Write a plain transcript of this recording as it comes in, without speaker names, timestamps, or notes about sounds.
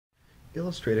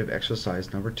Illustrative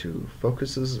exercise number 2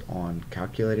 focuses on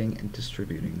calculating and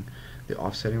distributing the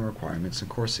offsetting requirements in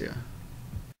CORSIA.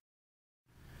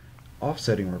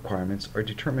 Offsetting requirements are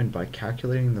determined by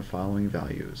calculating the following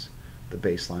values: the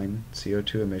baseline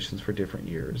CO2 emissions for different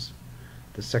years,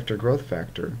 the sector growth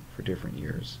factor for different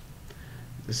years,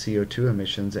 the CO2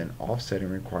 emissions and offsetting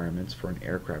requirements for an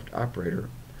aircraft operator,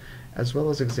 as well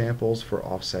as examples for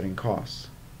offsetting costs.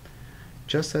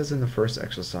 Just as in the first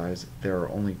exercise, there are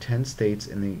only 10 states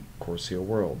in the CORSIA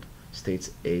world,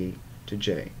 states A to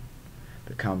J.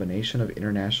 The combination of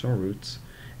international routes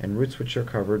and routes which are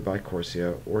covered by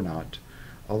CORSIA or not,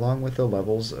 along with the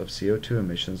levels of CO2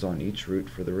 emissions on each route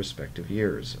for the respective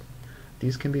years.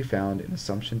 These can be found in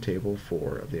Assumption Table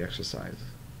 4 of the exercise.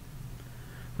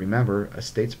 Remember, a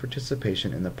state's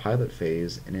participation in the pilot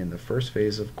phase and in the first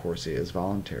phase of CORSIA is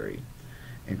voluntary,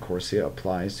 and CORSIA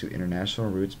applies to international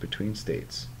routes between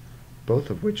states, both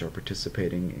of which are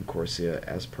participating in CORSIA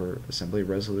as per Assembly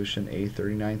Resolution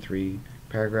A39-3,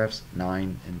 paragraphs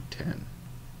 9 and 10.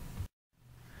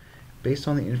 Based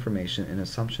on the information in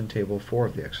Assumption Table 4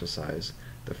 of the exercise,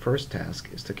 the first task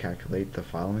is to calculate the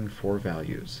following 4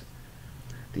 values: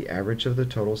 the average of the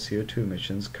total CO2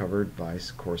 emissions covered by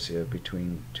CORSIA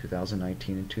between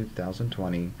 2019 and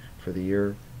 2020 for the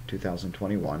year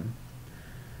 2021,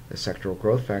 the sectoral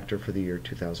growth factor for the year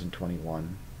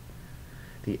 2021,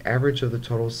 the average of the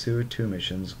total CO2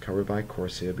 emissions covered by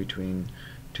CORSIA between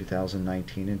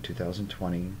 2019 and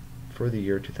 2020 for the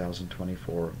year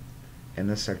 2024, and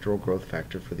the sectoral growth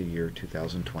factor for the year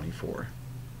 2024.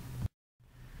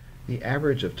 The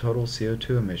average of total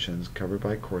CO2 emissions covered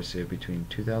by CORSIA between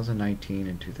 2019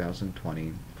 and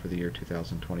 2020 for the year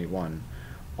 2021,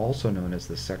 also known as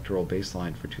the sectoral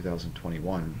baseline for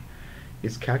 2021,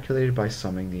 is calculated by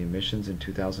summing the emissions in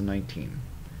 2019,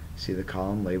 see the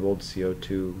column labeled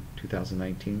CO2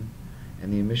 2019,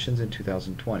 and the emissions in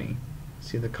 2020,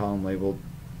 see the column labeled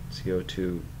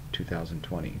CO2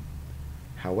 2020.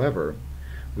 However,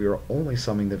 we are only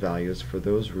summing the values for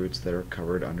those routes that are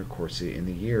covered under CORSIA in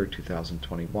the year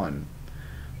 2021,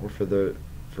 or for the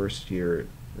first year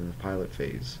in the pilot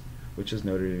phase, which is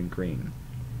noted in green.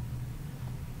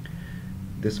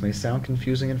 This may sound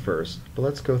confusing at first, but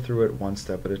let's go through it one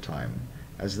step at a time,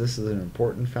 as this is an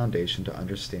important foundation to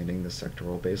understanding the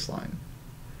sectoral baseline.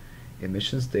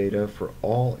 Emissions data for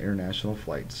all international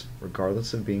flights,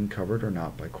 regardless of being covered or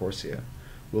not by CORSIA,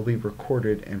 will be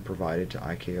recorded and provided to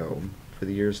ICAO for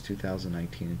the years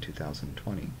 2019 and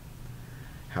 2020.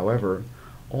 However,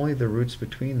 only the routes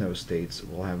between those states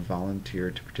will have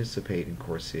volunteered to participate in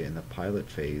CORSIA in the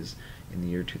pilot phase in the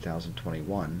year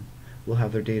 2021 will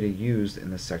have their data used in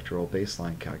the sectoral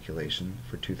baseline calculation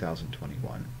for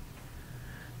 2021.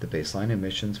 The baseline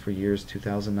emissions for years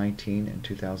 2019 and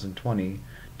 2020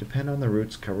 depend on the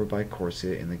routes covered by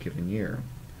CORSIA in the given year,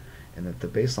 and that the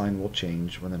baseline will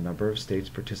change when the number of states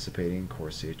participating in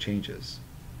CORSIA changes.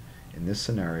 In this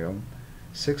scenario,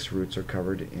 6 routes are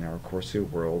covered in our CORSIA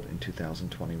world in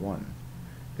 2021.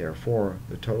 Therefore,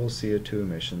 the total CO2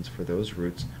 emissions for those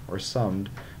routes are summed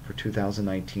for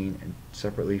 2019 and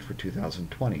separately for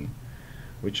 2020,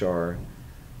 which are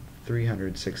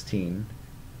 316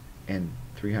 and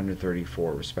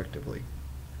 334 respectively.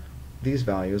 These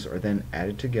values are then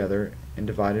added together and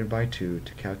divided by 2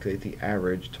 to calculate the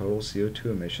average total CO2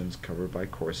 emissions covered by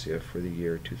CORSIA for the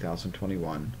year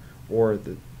 2021, or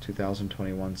the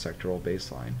 2021 sectoral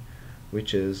baseline,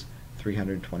 which is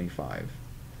 325.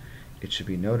 It should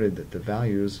be noted that the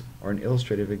values are an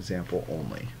illustrative example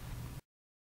only.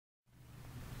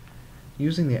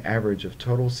 Using the average of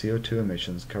total CO2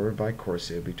 emissions covered by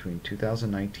CORSIA between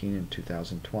 2019 and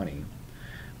 2020,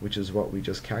 which is what we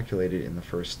just calculated in the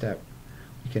first step,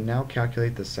 we can now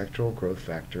calculate the sectoral growth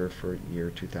factor for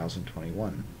year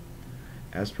 2021.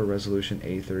 As per Resolution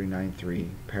A39-3,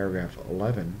 paragraph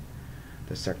 11,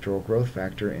 the sectoral growth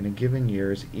factor in a given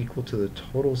year is equal to the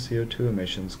total CO2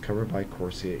 emissions covered by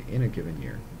CORSIA in a given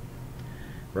year,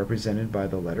 represented by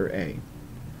the letter A.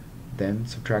 Then,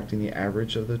 subtracting the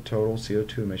average of the total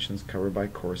CO2 emissions covered by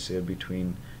CORSIA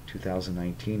between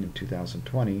 2019 and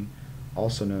 2020,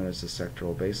 also known as the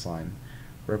sectoral baseline,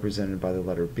 represented by the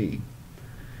letter B,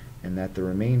 and that the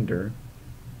remainder,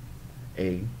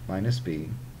 A minus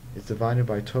B, is divided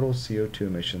by total CO2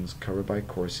 emissions covered by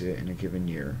CORSIA in a given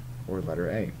year, or letter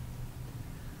A.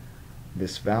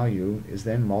 This value is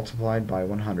then multiplied by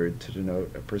 100 to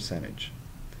denote a percentage.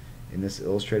 In this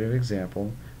illustrative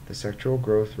example, the sectoral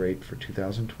growth rate for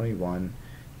 2021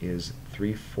 is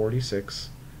 346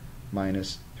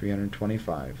 minus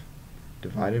 325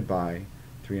 divided by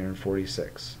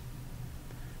 346,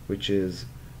 which is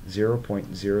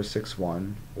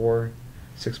 0.061 or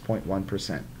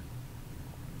 6.1%.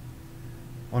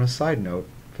 On a side note,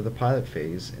 for the pilot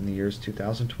phase in the years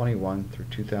 2021 through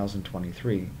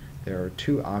 2023, there are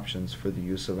two options for the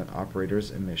use of an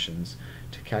operator's emissions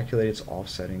to calculate its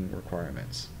offsetting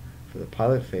requirements. For the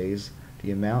pilot phase,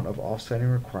 the amount of offsetting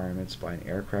requirements by an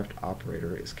aircraft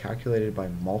operator is calculated by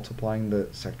multiplying the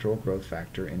sectoral growth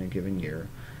factor in a given year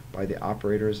by the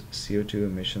operator's CO2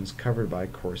 emissions covered by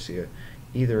CORSIA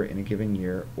either in a given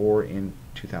year or in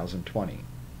 2020.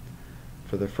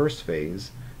 For the first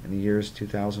phase, in the years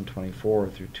 2024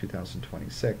 through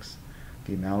 2026,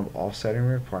 the amount of offsetting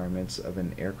requirements of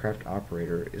an aircraft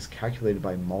operator is calculated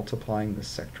by multiplying the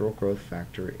sectoral growth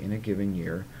factor in a given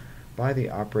year by the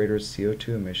operator's CO2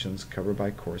 emissions covered by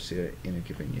CORSIA in a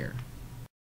given year.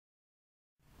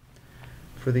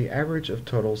 For the average of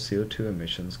total CO2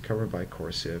 emissions covered by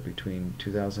CORSIA between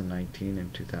 2019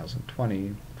 and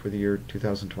 2020 for the year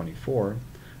 2024,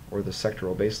 or the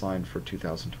sectoral baseline for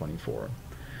 2024,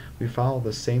 we follow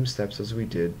the same steps as we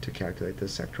did to calculate the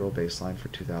sectoral baseline for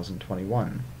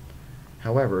 2021.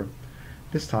 However,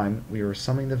 this time we are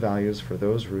summing the values for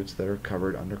those routes that are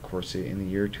covered under CORSIA in the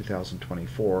year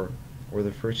 2024, or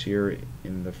the first year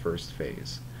in the first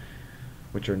phase,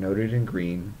 which are noted in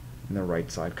green in the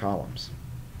right side columns.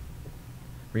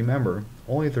 Remember,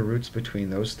 only the routes between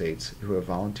those states who have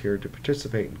volunteered to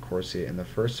participate in CORSIA in the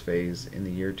first phase in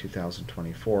the year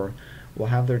 2024 will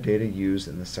have their data used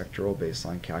in the sectoral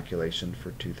baseline calculation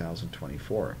for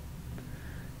 2024.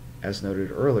 As noted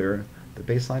earlier, the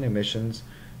baseline emissions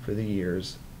for the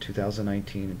years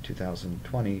 2019 and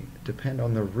 2020 depend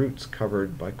on the routes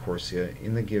covered by CORSIA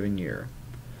in the given year,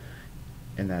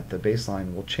 and that the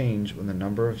baseline will change when the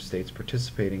number of states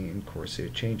participating in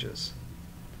CORSIA changes.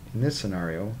 In this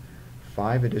scenario,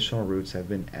 5 additional routes have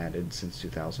been added since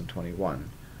 2021,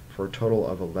 for a total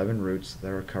of 11 routes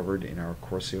that are covered in our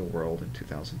CORSIA world in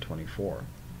 2024.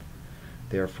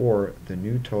 Therefore, the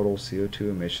new total CO2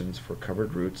 emissions for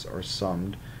covered routes are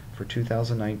summed for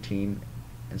 2019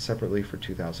 and separately for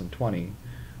 2020,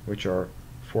 which are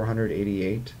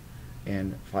 488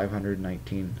 and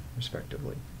 519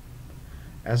 respectively.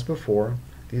 As before,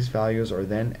 these values are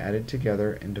then added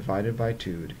together and divided by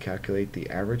 2 to calculate the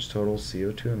average total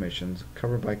CO2 emissions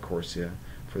covered by CORSIA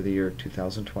for the year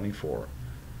 2024,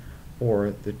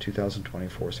 or the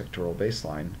 2024 sectoral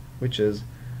baseline, which is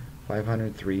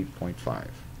 503.5.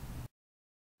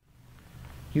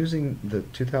 Using the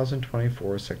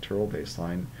 2024 sectoral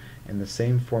baseline and the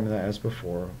same formula as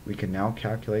before, we can now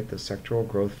calculate the sectoral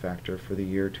growth factor for the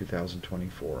year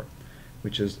 2024,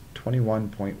 which is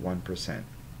 21.1%.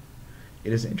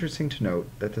 It is interesting to note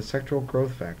that the sectoral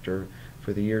growth factor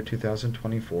for the year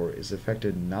 2024 is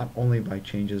affected not only by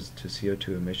changes to CO2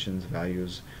 emissions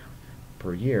values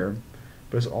per year,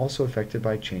 but is also affected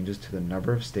by changes to the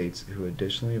number of states who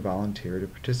additionally volunteer to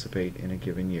participate in a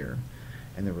given year,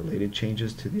 and the related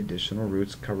changes to the additional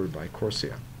routes covered by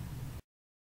CORSIA.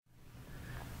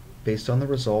 Based on the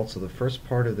results of the first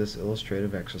part of this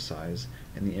illustrative exercise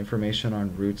and the information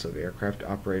on routes of aircraft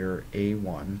operator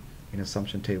A1 in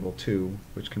Assumption Table 2,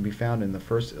 which can be found in the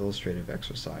first illustrative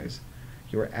exercise,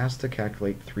 you are asked to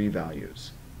calculate 3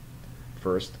 values.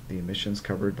 First, the emissions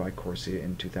covered by CORSIA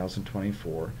in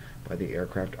 2024 by the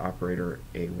aircraft operator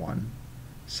A1.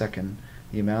 Second,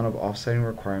 the amount of offsetting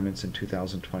requirements in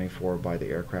 2024 by the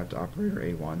aircraft operator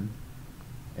A1.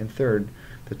 And third,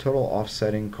 the total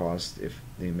offsetting cost if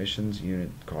the emissions unit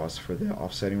cost for the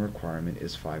offsetting requirement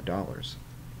is $5.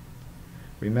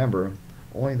 Remember,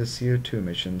 only the CO2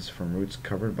 emissions from routes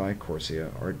covered by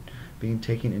CORSIA are being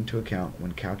taken into account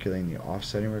when calculating the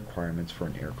offsetting requirements for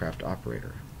an aircraft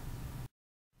operator.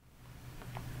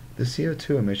 The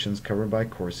CO2 emissions covered by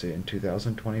CORSIA in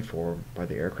 2024 by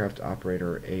the aircraft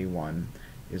operator A1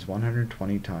 is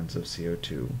 120 tons of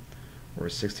CO2, or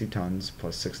 60 tons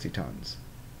plus 60 tons.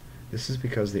 This is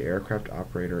because the aircraft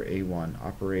operator A1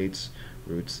 operates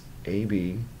routes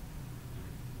AB,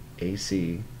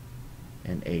 AC,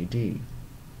 and AD.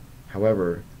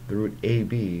 However, the route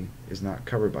AB is not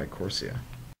covered by CORSIA.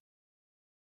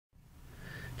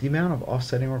 The amount of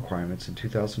offsetting requirements in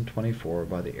 2024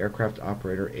 by the aircraft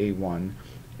operator A1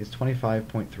 is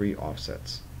 25.3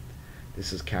 offsets.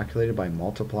 This is calculated by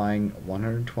multiplying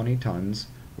 120 tons,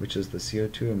 which is the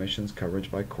CO2 emissions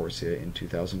coverage by CORSIA in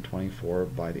 2024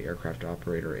 by the aircraft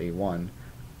operator A1,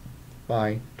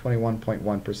 by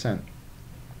 21.1%,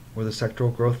 or the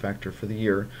sectoral growth factor for the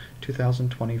year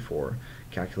 2024,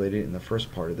 calculated in the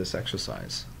first part of this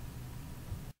exercise.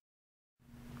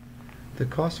 The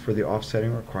cost for the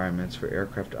offsetting requirements for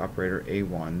aircraft operator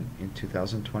A1 in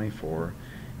 2024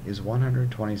 is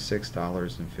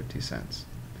 $126.50,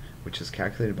 which is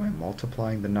calculated by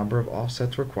multiplying the number of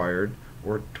offsets required,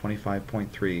 or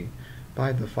 25.3,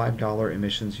 by the $5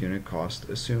 emissions unit cost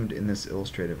assumed in this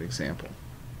illustrative example.